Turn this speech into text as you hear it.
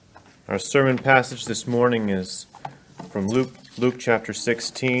Our sermon passage this morning is from Luke chapter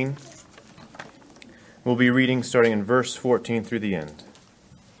 16. We'll be reading starting in verse 14 through the end.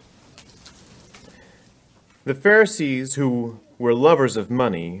 The Pharisees, who were lovers of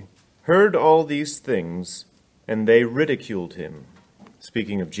money, heard all these things, and they ridiculed him,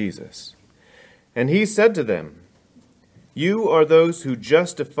 speaking of Jesus. And he said to them, "You are those who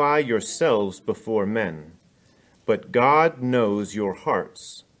justify yourselves before men, but God knows your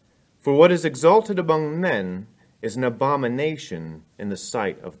hearts. For what is exalted among men is an abomination in the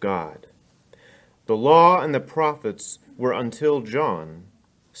sight of God. The law and the prophets were until John.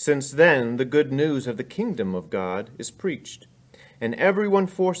 Since then the good news of the kingdom of God is preached, and everyone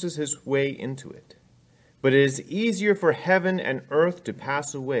forces his way into it. But it is easier for heaven and earth to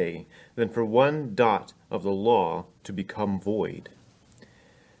pass away than for one dot of the law to become void.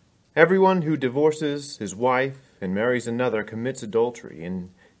 Everyone who divorces his wife and marries another commits adultery, and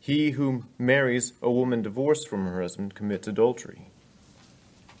he who marries a woman divorced from her husband commits adultery.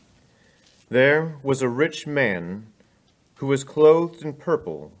 There was a rich man who was clothed in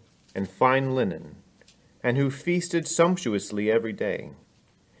purple and fine linen, and who feasted sumptuously every day.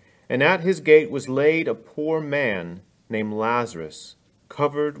 And at his gate was laid a poor man named Lazarus,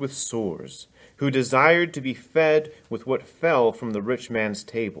 covered with sores, who desired to be fed with what fell from the rich man's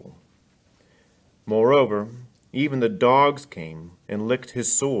table. Moreover, even the dogs came and licked his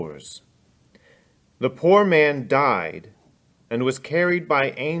sores. The poor man died and was carried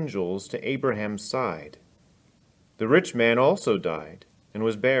by angels to Abraham's side. The rich man also died and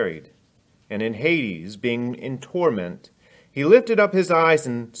was buried, and in Hades, being in torment, he lifted up his eyes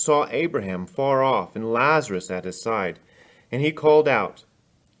and saw Abraham far off and Lazarus at his side. And he called out,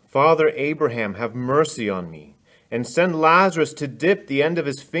 'Father Abraham, have mercy on me, and send Lazarus to dip the end of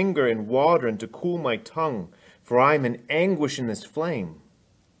his finger in water and to cool my tongue, for I am in anguish in this flame.'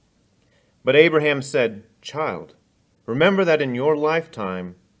 But Abraham said, 'Child, remember that you in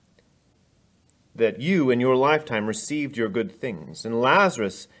your lifetime received your good things, and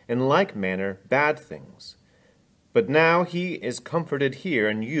Lazarus in like manner bad things. But now he is comforted here,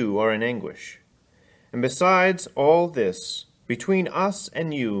 and you are in anguish. And besides all this, between us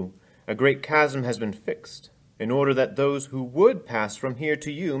and you a great chasm has been fixed, in order that those who would pass from here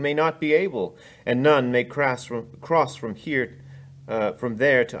to you may not be able, and none may cross from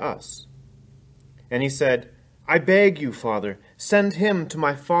there to us.' And he said, 'I beg you, Father, send him to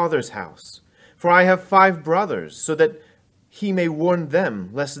my father's house, for I have 5 brothers, so that he may warn them,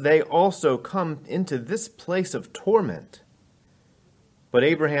 lest they also come into this place of torment.' But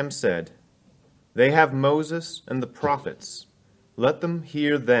Abraham said, 'They have Moses and the prophets. Let them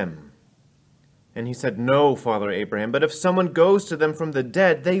hear them.' And he said, 'No, Father Abraham, but if someone goes to them from the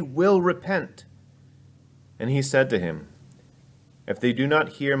dead, they will repent.' And he said to him, 'If they do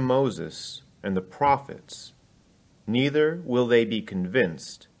not hear Moses and the prophets, neither will they be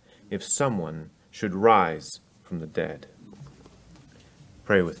convinced if someone should rise from the dead.'"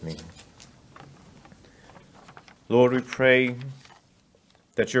 Pray with me. Lord, we pray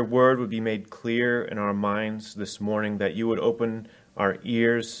that your word would be made clear in our minds this morning, that you would open our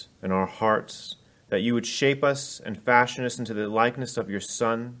ears and our hearts, that you would shape us and fashion us into the likeness of your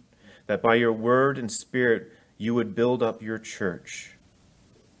Son, that by your word and Spirit you would build up your church.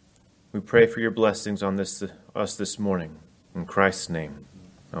 We pray for your blessings on us this morning. In Christ's name,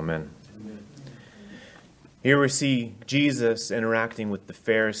 amen. Here we see Jesus interacting with the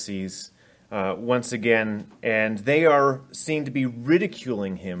Pharisees once again, and they are seen to be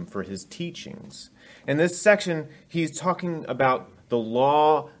ridiculing him for his teachings. In this section, he's talking about the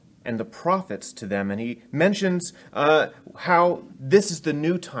law and the prophets to them, and he mentions how this is the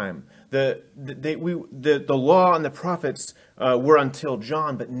new time. The law and the prophets were until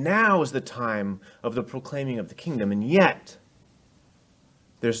John, but now is the time of the proclaiming of the kingdom, and yet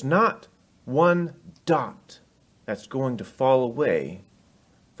there's not one dot that's going to fall away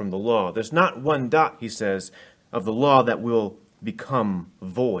from the law. There's not one dot, he says, of the law that will become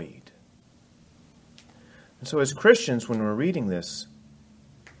void. And so as Christians, when we're reading this,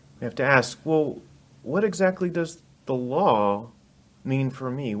 we have to ask, well, what exactly does the law mean for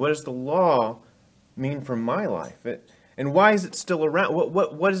me? What does the law mean for my life? And why is it still around?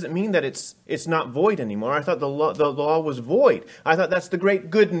 What does it mean that it's not void anymore? I thought the law was void. I thought that's the great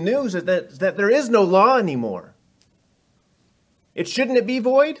good news, that there is no law anymore. Shouldn't it be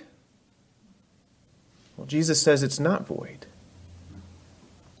void? Well, Jesus says it's not void.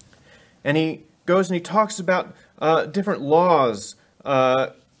 And he goes and he talks about different laws,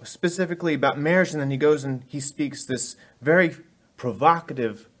 specifically about marriage, and then he goes and he speaks this very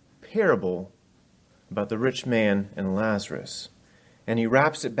provocative parable about the rich man and Lazarus. And he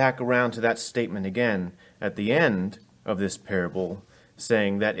wraps it back around to that statement again at the end of this parable,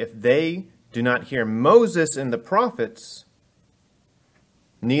 saying that if they do not hear Moses and the prophets,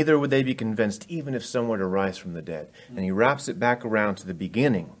 neither would they be convinced, even if someone were to rise from the dead. And he wraps it back around to the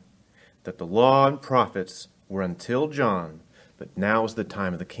beginning, that the law and prophets were until John, but now is the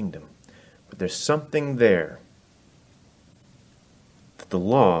time of the kingdom. But there's something there, that the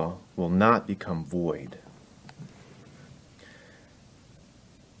law will not become void.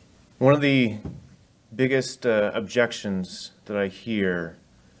 One of the biggest objections that I hear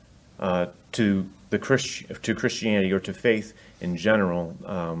to Christianity or to faith in general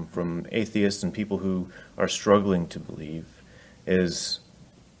from atheists and people who are struggling to believe is,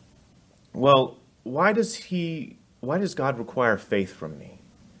 well, why does God require faith from me?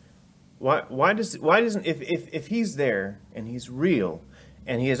 Why doesn't if he's there and he's real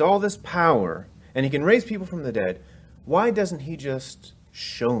and he has all this power and he can raise people from the dead, why doesn't he just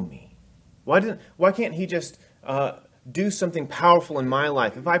show me? Why can't he just do something powerful in my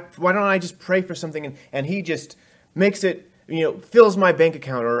life? Why don't I just pray for something and he just makes it, fills my bank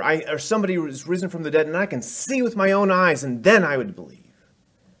account, or somebody is risen from the dead and I can see with my own eyes, and then I would believe.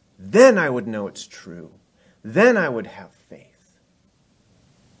 Then I would know it's true. Then I would have faith.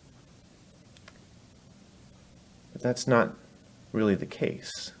 But that's not really the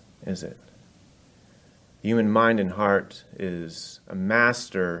case, is it? The human mind and heart is a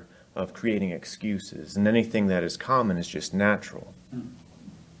master of creating excuses, and anything that is common is just natural.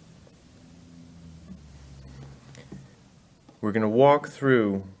 We're going to walk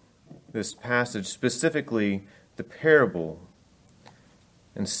through this passage, specifically the parable,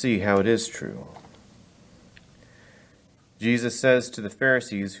 and see how it is true. Jesus says to the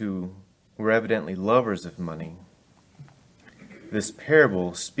Pharisees, who were evidently lovers of money, this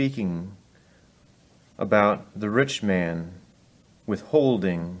parable speaking about the rich man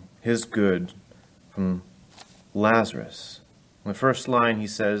withholding his good from Lazarus. In the first line he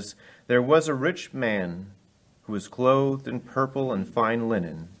says, "There was a rich man who was clothed in purple and fine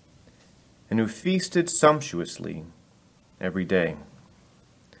linen, and who feasted sumptuously every day."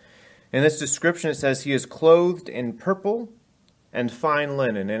 In this description it says he is clothed in purple and fine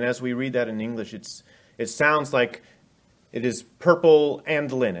linen. And as we read that in English, it sounds like it is purple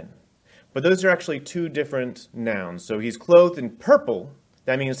and linen. But those are actually two different nouns. So he's clothed in purple.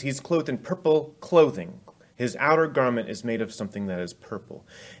 That means he's clothed in purple clothing. His outer garment is made of something that is purple.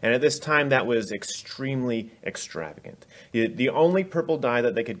 And at this time, that was extremely extravagant. The only purple dye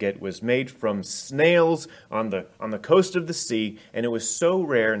that they could get was made from snails on the coast of the sea, and it was so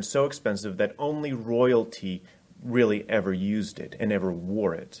rare and so expensive that only royalty really ever used it and ever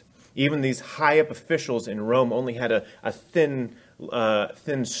wore it. Even these high-up officials in Rome only had a thin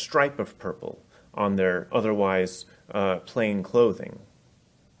stripe of purple on their otherwise plain clothing.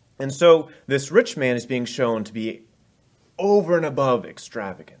 And so this rich man is being shown to be over and above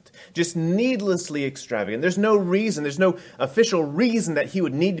extravagant, just needlessly extravagant. There's no reason, there's no official reason that he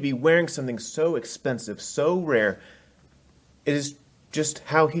would need to be wearing something so expensive, so rare. It is just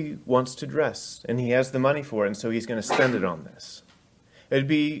how he wants to dress, and he has the money for it, and so he's going to spend it on this. It'd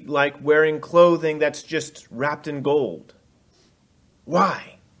be like wearing clothing that's just wrapped in gold.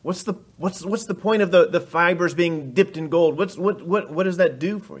 Why? What's the point of the fibers being dipped in gold? What does that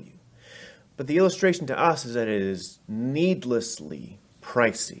do for you? But the illustration to us is that it is needlessly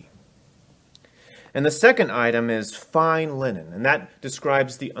pricey. And the second item is fine linen, and that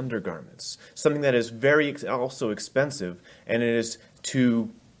describes the undergarments, something that is very also expensive, and it is to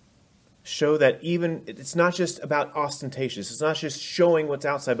show that even it's not just about ostentatious, it's not just showing what's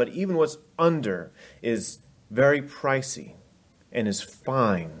outside, but even what's under is very pricey and is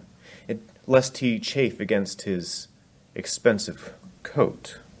fine, lest he chafe against his expensive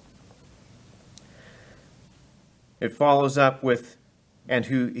coat. It follows up with, and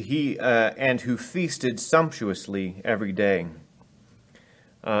who feasted sumptuously every day.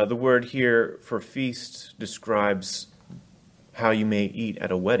 The word here for feast describes how you may eat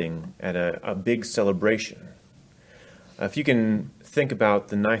at a wedding, at a big celebration. If you can think about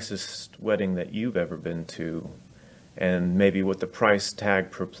the nicest wedding that you've ever been to, and maybe what the price tag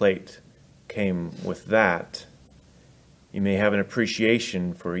per plate came with that, you may have an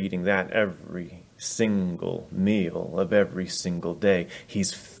appreciation for eating that every single meal of every single day.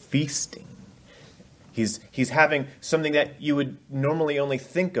 He's feasting. He's having something that you would normally only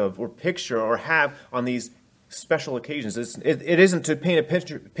think of or picture or have on these special occasions. It isn't to paint a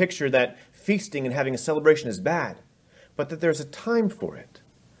picture that feasting and having a celebration is bad, but that there's a time for it,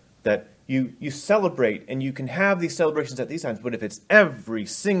 that you celebrate, and you can have these celebrations at these times, but if it's every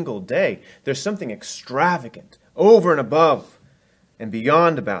single day, there's something extravagant, over and above, and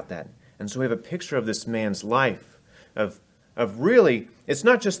beyond about that. And so we have a picture of this man's life, of really, it's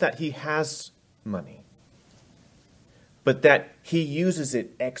not just that he has money, but that he uses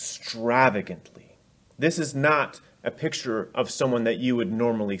it extravagantly. This is not a picture of someone that you would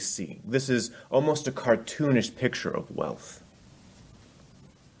normally see. This is almost a cartoonish picture of wealth.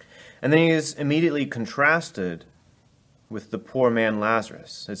 And then he is immediately contrasted with the poor man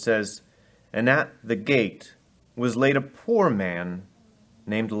Lazarus. It says, "And at the gate was laid a poor man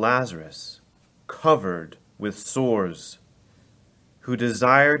named Lazarus, covered with sores, who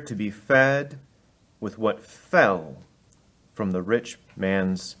desired to be fed with what fell from the rich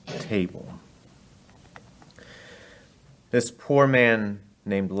man's table." This poor man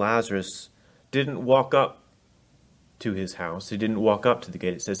named Lazarus didn't walk up to his house. He didn't walk up to the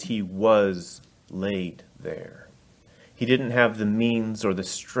gate. It says he was laid there. He didn't have the means or the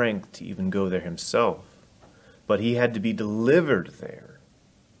strength to even go there himself, but he had to be delivered there.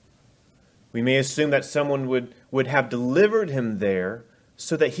 We may assume that someone would have delivered him there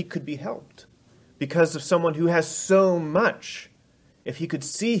so that he could be helped. Because of someone who has so much, if he could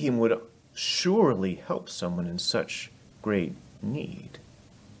see him, would surely help someone in such great need.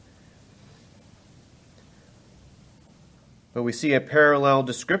 But we see a parallel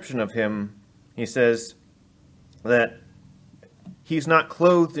description of him. He says that he's not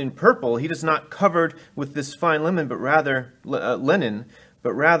clothed in purple. He is not covered with this fine linen, but rather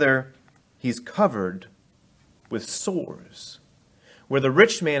he's covered with sores. Where the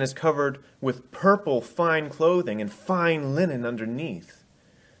rich man is covered with purple fine clothing and fine linen underneath,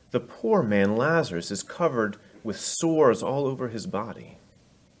 the poor man Lazarus is covered with sores all over his body.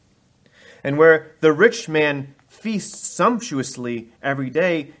 And where the rich man feasts sumptuously every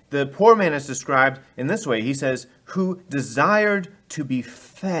day, the poor man is described in this way. He says, "who desired to be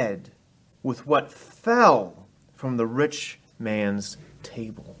fed with what fell from the rich man's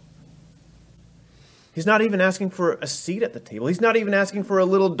table." He's not even asking for a seat at the table. He's not even asking for a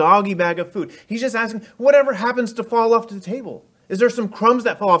little doggy bag of food. He's just asking whatever happens to fall off the table. Is there some crumbs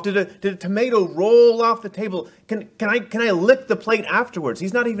that fall off? Did a tomato roll off the table? Can I lick the plate afterwards?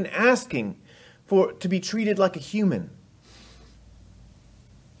 He's not even asking to be treated like a human.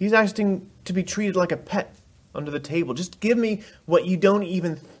 He's asking to be treated like a pet under the table. Just give me what you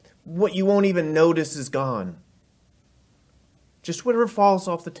won't even notice is gone. Just whatever falls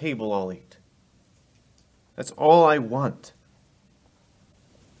off the table, I'll eat. That's all I want.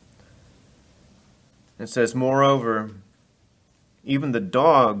 It says, moreover, even the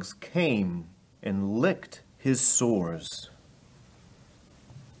dogs came and licked his sores.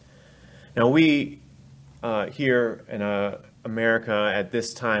 Now we here in America at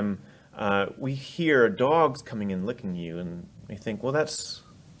this time, we hear dogs coming and licking you, and we think, well, that's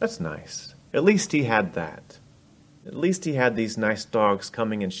nice. At least he had that. At least he had these nice dogs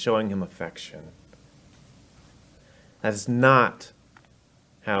coming and showing him affection. That's not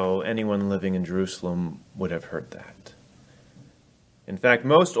how anyone living in Jerusalem would have heard that. In fact,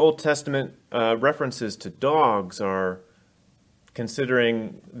 most Old Testament references to dogs are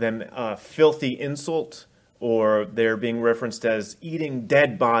considering them a filthy insult, or they're being referenced as eating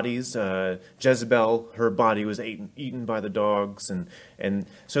dead bodies. Jezebel, her body was eaten by the dogs, and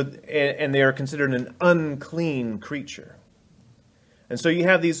they are considered an unclean creature. And so you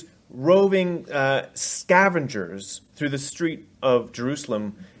have these roving scavengers through the street of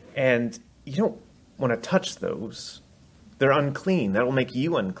Jerusalem, and you don't want to touch those. They're unclean. That will make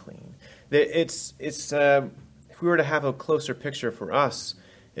you unclean. It's if we were to have a closer picture for us,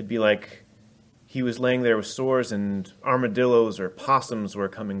 it'd be like he was laying there with sores, and armadillos or possums were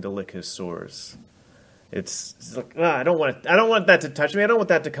coming to lick his sores. It's like, I don't want that to touch me. I don't want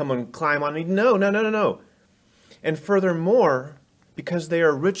that to come and climb on me. No. And furthermore, because they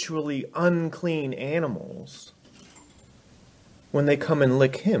are ritually unclean animals, when they come and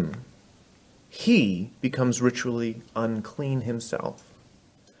lick him, he becomes ritually unclean himself.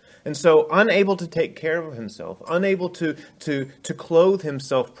 And so, unable to take care of himself, unable to clothe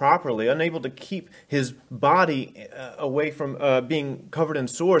himself properly, unable to keep his body away from being covered in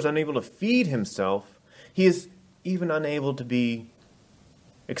sores, unable to feed himself, he is even unable to be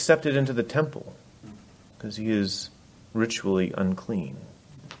accepted into the temple because he is ritually unclean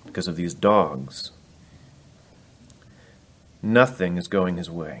because of these dogs. Nothing is going his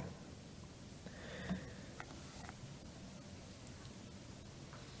way.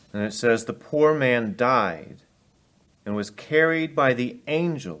 And it says, the poor man died and was carried by the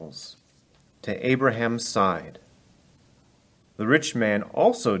angels to Abraham's side. The rich man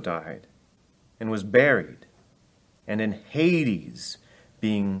also died and was buried, and in Hades,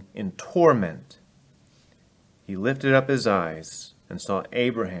 being in torment, he lifted up his eyes and saw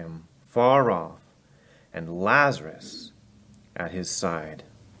Abraham far off and Lazarus at his side.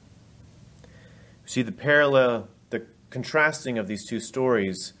 See, the parallel, the contrasting of these two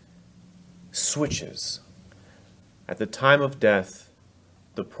stories switches. At the time of death,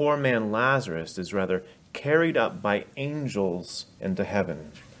 the poor man Lazarus is rather carried up by angels into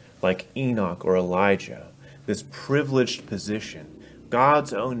heaven, like Enoch or Elijah, this privileged position,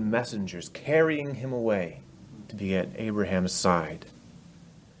 God's own messengers carrying him away to be at Abraham's side.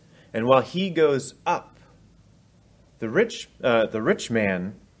 And while he goes up, the rich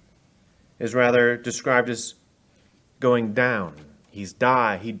man is rather described as going down. He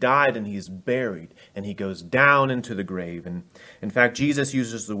died and he's buried, and he goes down into the grave. And in fact, Jesus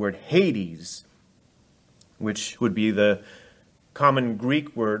uses the word Hades, which would be the common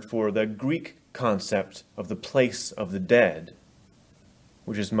Greek word for the Greek concept of the place of the dead,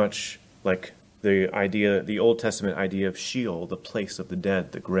 which is much like the Old Testament idea of Sheol, the place of the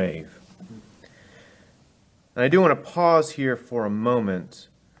dead, the grave. And I do want to pause here for a moment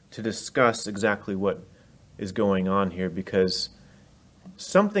to discuss exactly what is going on here, because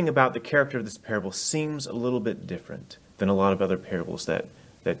something about the character of this parable seems a little bit different than a lot of other parables that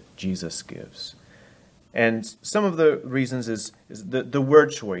Jesus gives. And some of the reasons is the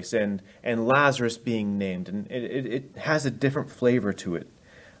word choice and Lazarus being named, and it has a different flavor to it.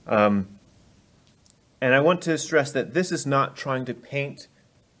 And I want to stress that this is not trying to paint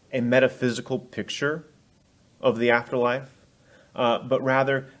a metaphysical picture of the afterlife, but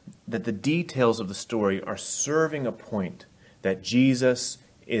rather that the details of the story are serving a point that Jesus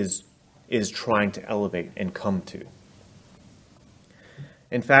is trying to elevate and come to.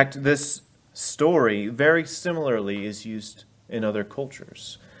 In fact, this story very similarly is used in other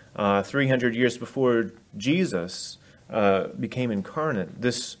cultures. 300 years before Jesus became incarnate,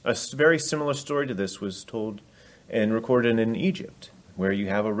 a very similar story to this was told and recorded in Egypt, where you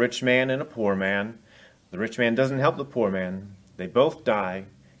have a rich man and a poor man. The rich man doesn't help the poor man. They both die,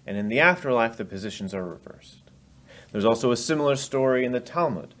 and in the afterlife, the positions are reversed. There's also a similar story in the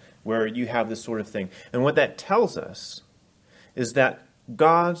Talmud, where you have this sort of thing. And what that tells us is that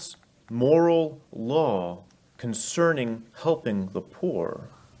God's moral law concerning helping the poor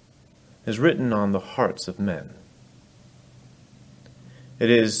is written on the hearts of men. It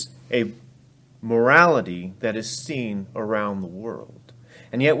is a morality that is seen around the world.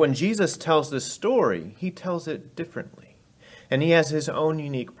 And yet when Jesus tells this story, he tells it differently. And he has his own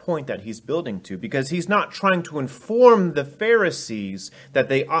unique point that he's building to, because he's not trying to inform the Pharisees that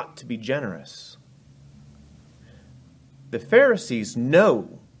they ought to be generous. The Pharisees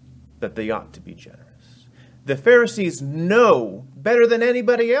know that they ought to be generous. The Pharisees know better than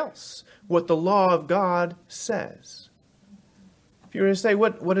anybody else what the law of God says. If you were to say,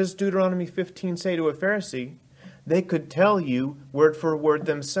 what does Deuteronomy 15 say to a Pharisee? They could tell you word for word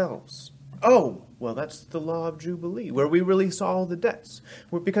themselves. Oh, well, that's the law of Jubilee, where we release all the debts,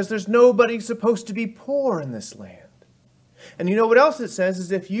 because there's nobody supposed to be poor in this land. And you know what else it says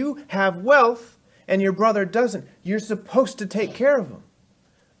is if you have wealth and your brother doesn't, you're supposed to take care of him.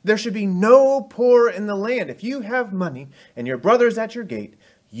 There should be no poor in the land. If you have money and your brother's at your gate,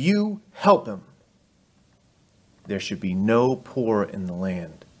 you help him. There should be no poor in the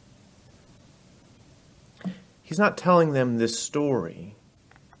land. He's not telling them this story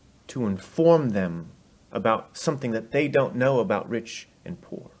to inform them about something that they don't know about rich and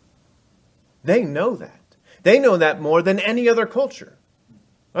poor. They know that. They know that more than any other culture.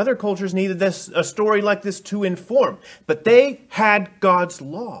 Other cultures needed a story like this to inform, but they had God's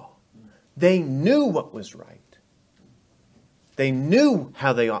law. They knew what was right. They knew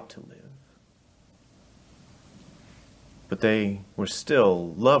how they ought to live. But they were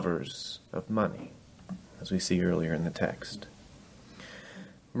still lovers of money, as we see earlier in the text.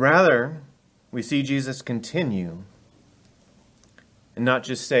 Rather, we see Jesus continue and not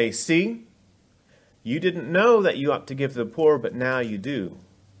just say, see, you didn't know that you ought to give to the poor, but now you do.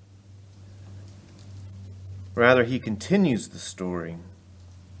 Rather, he continues the story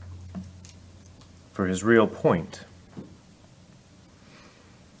for his real point.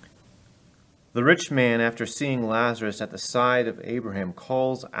 The rich man, after seeing Lazarus at the side of Abraham,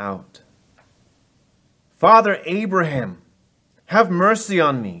 calls out, "Father Abraham, have mercy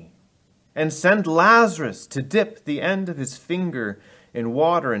on me, and send Lazarus to dip the end of his finger in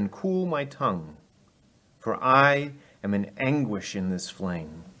water and cool my tongue, for I am in anguish in this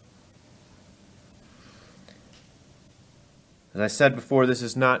flame." As I said before, this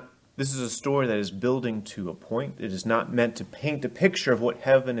is a story that is building to a point. It is not meant to paint a picture of what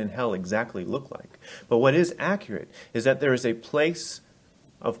heaven and hell exactly look like. But what is accurate is that there is a place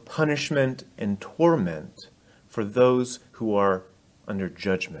of punishment and torment for those who are under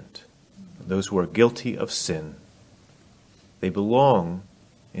judgment. Those who are guilty of sin, they belong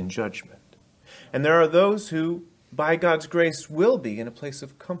in judgment. And there are those who, by God's grace, will be in a place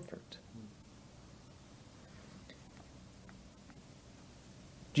of comfort.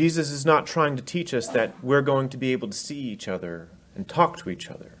 Jesus is not trying to teach us that we're going to be able to see each other and talk to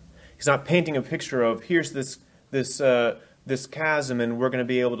each other. He's not painting a picture of, here's this chasm and we're going to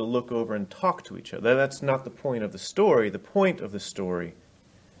be able to look over and talk to each other. That's not the point of the story. The point of the story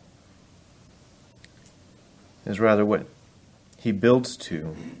is rather what he builds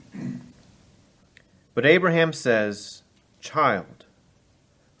to. But Abraham says, "Child,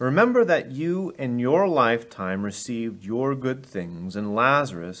 remember that you in your lifetime received your good things, and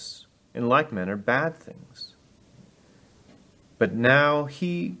Lazarus, in like manner, bad things. But now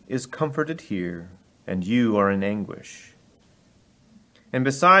he is comforted here, and you are in anguish. And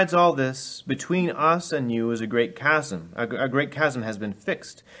besides all this, between us and you is a great chasm. A great chasm has been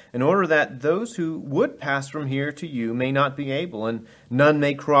fixed, in order that those who would pass from here to you may not be able, and none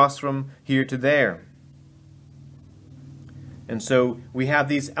may cross from here to there." And so we have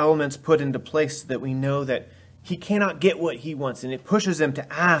these elements put into place so that we know that he cannot get what he wants, and it pushes him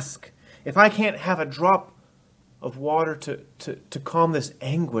to ask, if I can't have a drop of water to calm this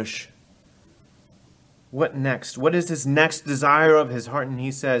anguish, what next? What is his next desire of his heart? And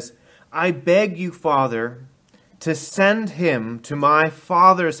he says, "I beg you, Father, to send him to my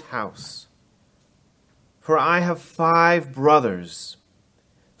father's house, for I have 5 brothers,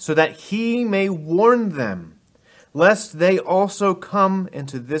 so that he may warn them, lest they also come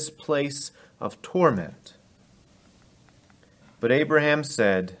into this place of torment." But Abraham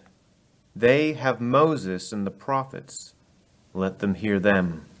said, "They have Moses and the prophets. Let them hear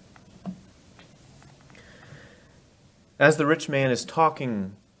them." As the rich man is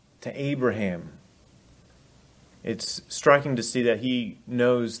talking to Abraham, it's striking to see that he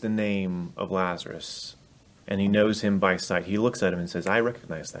knows the name of Lazarus, and he knows him by sight. He looks at him and says, "I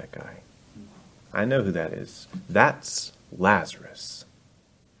recognize that guy. I know who that is. That's Lazarus.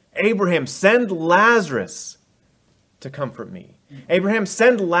 Abraham, send Lazarus to comfort me. Abraham,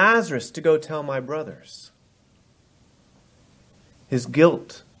 send Lazarus to go tell my brothers." His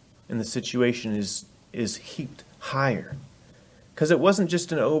guilt in the situation is heaped higher, because it wasn't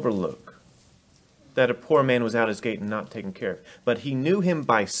just an overlook that a poor man was out his gate and not taken care of, but he knew him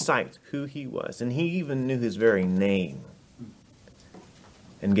by sight, who he was, and he even knew his very name,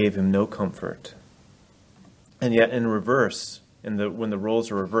 and gave him no comfort. And yet in reverse, when the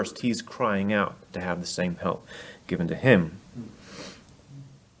roles are reversed, he's crying out to have the same help given to him.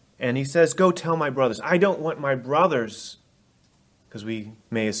 And he says, "Go tell my brothers." I don't want my brothers, because we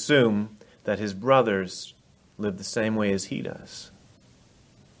may assume that his brothers live the same way as he does,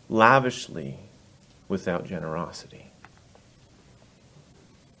 lavishly, without generosity,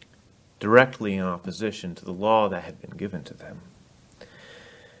 directly in opposition to the law that had been given to them.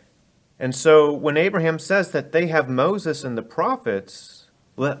 And so when Abraham says that they have Moses and the prophets,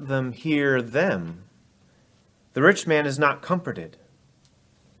 let them hear them, the rich man is not comforted,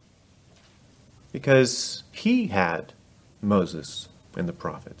 because he had Moses and the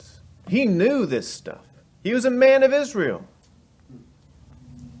prophets. He knew this stuff. He was a man of Israel.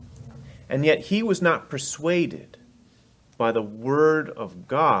 And yet he was not persuaded by the word of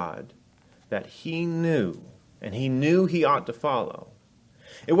God that he knew, and he knew he ought to follow.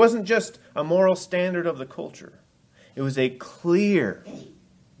 It wasn't just a moral standard of the culture. It was a clear,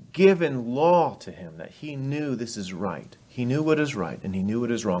 given law to him that he knew this is right. He knew what is right, and he knew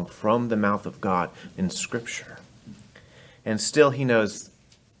what is wrong from the mouth of God in Scripture. And still he knows,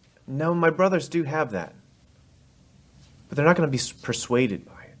 no, my brothers do have that. But they're not going to be persuaded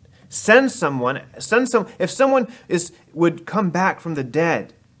by it. If someone would come back from the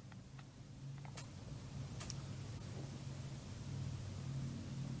dead,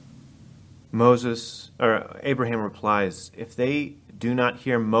 Abraham replies, if they do not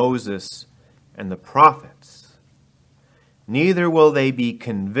hear Moses and the prophets, neither will they be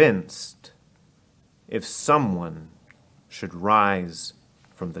convinced if someone should rise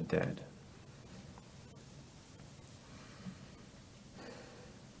from the dead.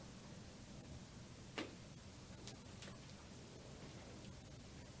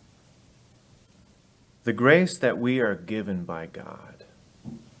 The grace that we are given by God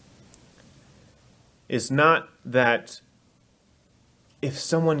is not that if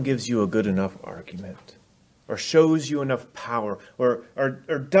someone gives you a good enough argument, or shows you enough power, or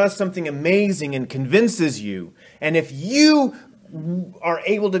does something amazing and convinces you, and if you are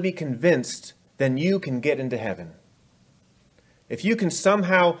able to be convinced, then you can get into heaven. If you can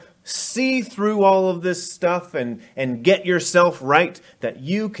somehow see through all of this stuff and get yourself right, that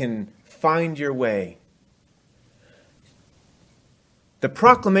you can find your way. The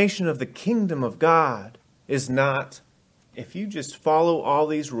proclamation of the kingdom of God is not, if you just follow all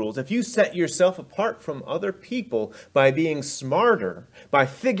these rules, if you set yourself apart from other people by being smarter, by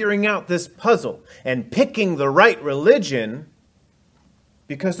figuring out this puzzle and picking the right religion,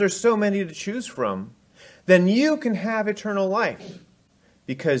 because there's so many to choose from, then you can have eternal life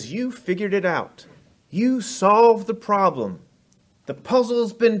because you figured it out. You solved the problem. The puzzle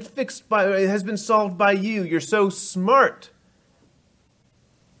has been solved by you. You're so smart.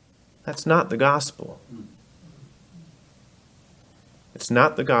 That's not the gospel. It's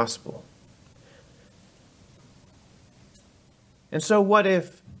not the gospel. And so what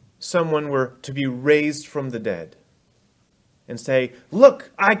if someone were to be raised from the dead and say,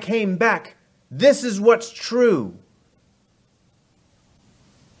 "Look, I came back. This is what's true"?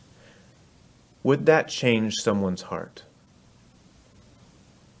 Would that change someone's heart?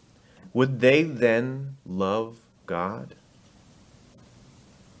 Would they then love God?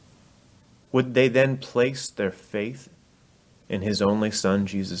 Would they then place their faith in His only Son,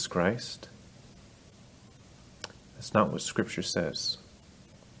 Jesus Christ? That's not what Scripture says.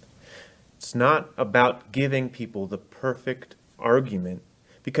 It's not about giving people the perfect argument,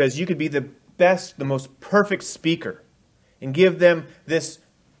 because you could be the best, the most perfect speaker and give them this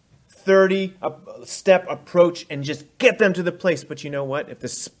 30-step approach and just get them to the place. But you know what? If the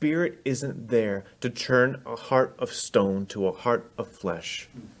Spirit isn't there to turn a heart of stone to a heart of flesh,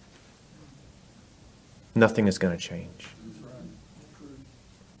 nothing is going to change.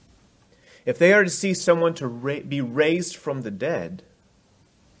 If they are to see someone to be raised from the dead,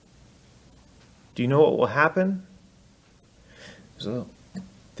 do you know what will happen? So,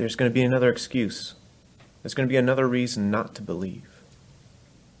 there's going to be another excuse. There's going to be another reason not to believe.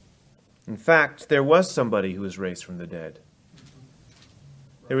 In fact, there was somebody who was raised from the dead.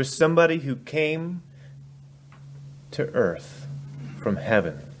 There was somebody who came to earth from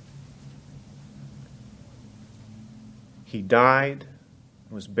heaven. He died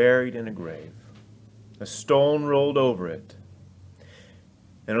and was buried in a grave. A stone rolled over it.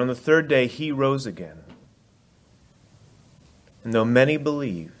 And on the third day he rose again. And though many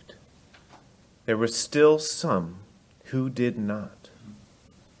believed, there were still some who did not.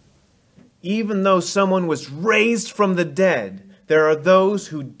 Even though someone was raised from the dead, there are those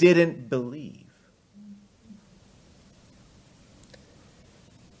who didn't believe.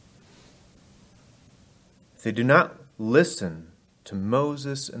 If they do not listen to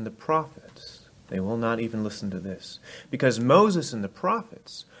Moses and the prophets, they will not even listen to this. Because Moses and the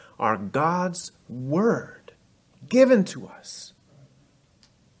prophets are God's word given to us.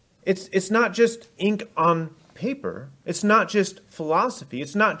 It's not just ink on paper. It's not just philosophy.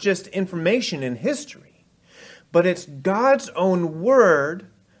 It's not just information in history. But it's God's own word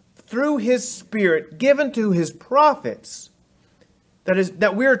through His Spirit given to His prophets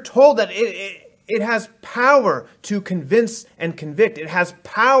that we're told that it has power to convince and convict. It has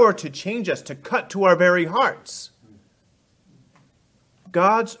power to change us, to cut to our very hearts.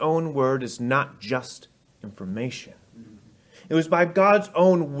 God's own word is not just information. It was by God's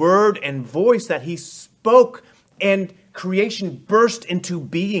own word and voice that He spoke and creation burst into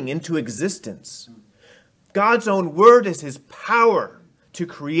being, into existence. God's own word is His power to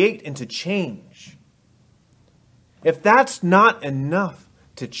create and to change. If that's not enough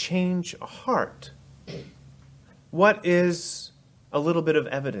to change a heart, what is a little bit of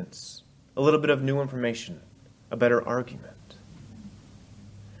evidence, a little bit of new information, a better argument?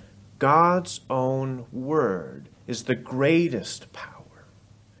 God's own word is the greatest power.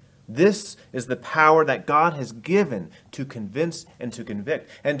 This is the power that God has given to convince and to convict,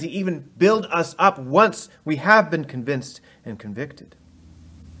 and to even build us up once we have been convinced and convicted.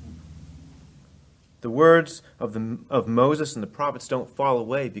 The words of Moses and the prophets don't fall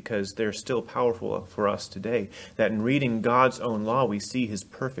away because they're still powerful for us today. That in reading God's own law, we see His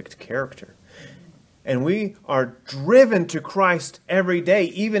perfect character. And we are driven to Christ every day,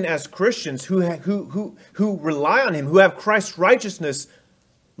 even as Christians who rely on Him, who have Christ's righteousness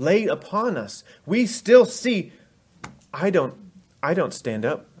laid upon us. We still see, I don't stand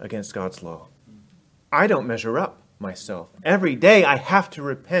up against God's law. I don't measure up myself. Every day I have to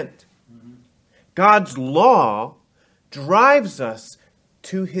repent. God's law drives us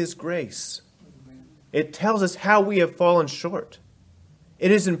to His grace. It tells us how we have fallen short. It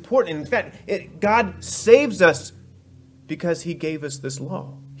is important. In fact, God saves us because He gave us this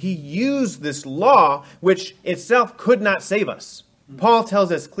law. He used this law, which itself could not save us. Paul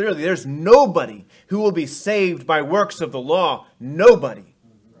tells us clearly there's nobody who will be saved by works of the law. Nobody.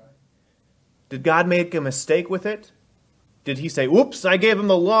 Did God make a mistake with it? Did he say, "Oops, I gave him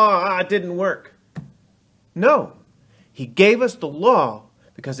the law, it didn't work"? No. He gave us the law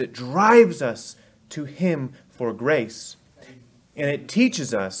because it drives us to him for grace. And it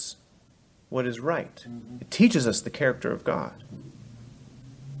teaches us what is right. It teaches us the character of God.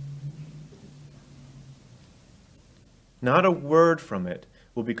 Not a word from it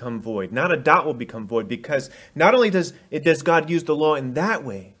will become void. Not a dot will become void, because not only does God use the law in that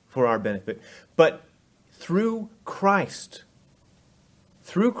way for our benefit, but through Christ,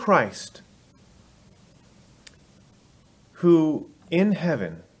 who in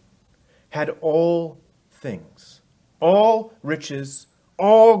heaven had all things, all riches,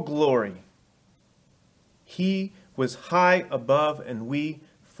 all glory. He was high above and we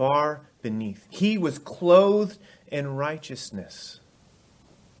far beneath. He was clothed in righteousness,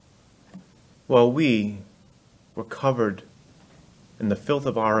 while we were covered in the filth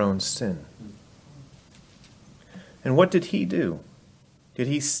of our own sin. And what did he do? Did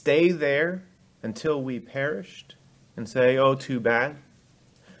he stay there until we perished and say, "Oh, too bad"?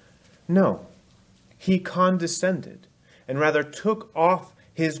 No. He condescended and rather took off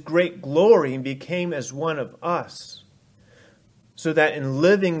his great glory and became as one of us, so that in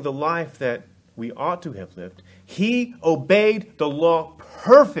living the life that we ought to have lived, he obeyed the law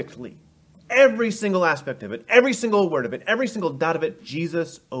perfectly. Every single aspect of it, every single word of it, every single dot of it,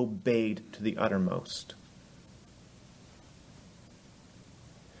 Jesus obeyed to the uttermost.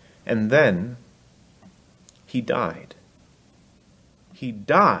 And then he died. He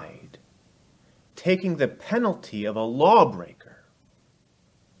died taking the penalty of a lawbreaker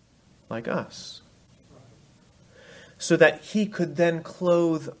like us, so that he could then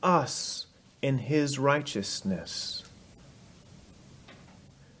clothe us in his righteousness,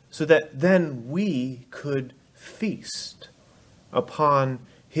 so that then we could feast upon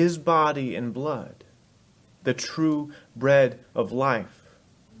his body and blood, the true bread of life.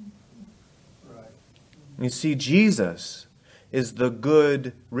 Right. You see, Jesus is the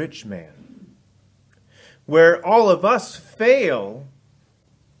good rich man. Where all of us fail,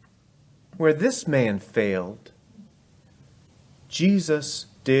 where this man failed, Jesus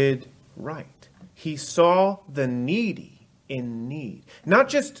did right. He saw the needy in need, not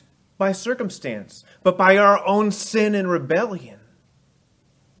just by circumstance, but by our own sin and rebellion.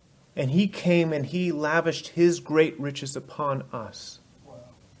 And he came and he lavished his great riches upon us. Wow.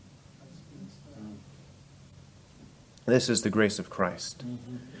 This is the grace of Christ.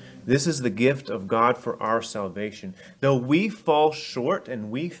 Mm-hmm. This is the gift of God for our salvation. Though we fall short and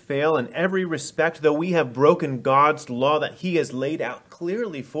we fail in every respect, though we have broken God's law that he has laid out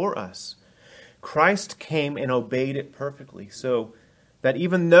clearly for us, Christ came and obeyed it perfectly, so that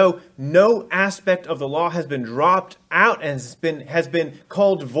even though no aspect of the law has been dropped out and has been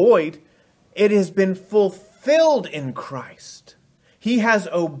called void, it has been fulfilled in Christ. He has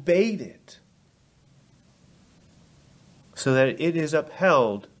obeyed it so that it is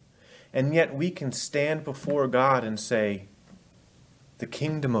upheld. And yet we can stand before God and say, the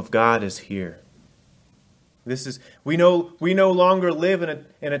kingdom of God is here. We no longer live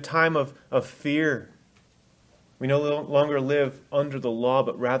in a time of fear. We no longer live under the law,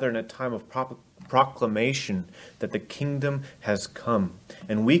 but rather in a time of proclamation that the kingdom has come.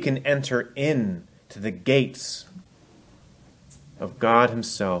 And we can enter in to the gates of God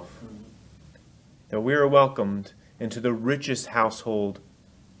himself. That we are welcomed into the richest household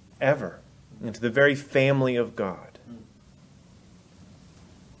ever, into the very family of God.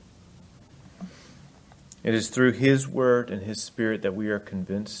 It is through his word and his spirit that we are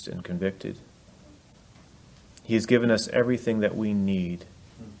convinced and convicted. He has given us everything that we need,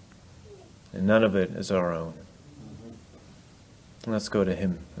 and none of it is our own. Let's go to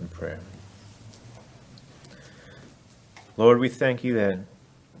him in prayer. Lord, we thank you that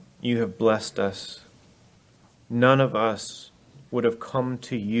you have blessed us. None of us would have come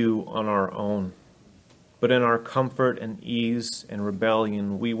to you on our own, but in our comfort and ease and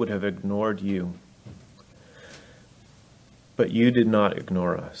rebellion, we would have ignored you. But you did not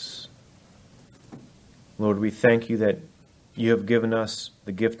ignore us. Lord, we thank you that you have given us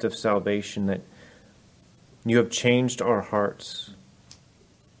the gift of salvation, that you have changed our hearts.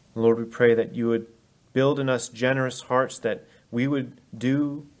 Lord, we pray that you would build in us generous hearts, that we would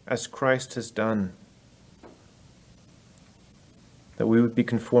do as Christ has done, that we would be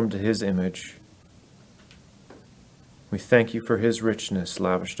conformed to his image. We thank you for his richness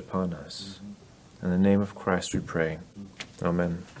lavished upon us. In the name of Christ we pray. Amen.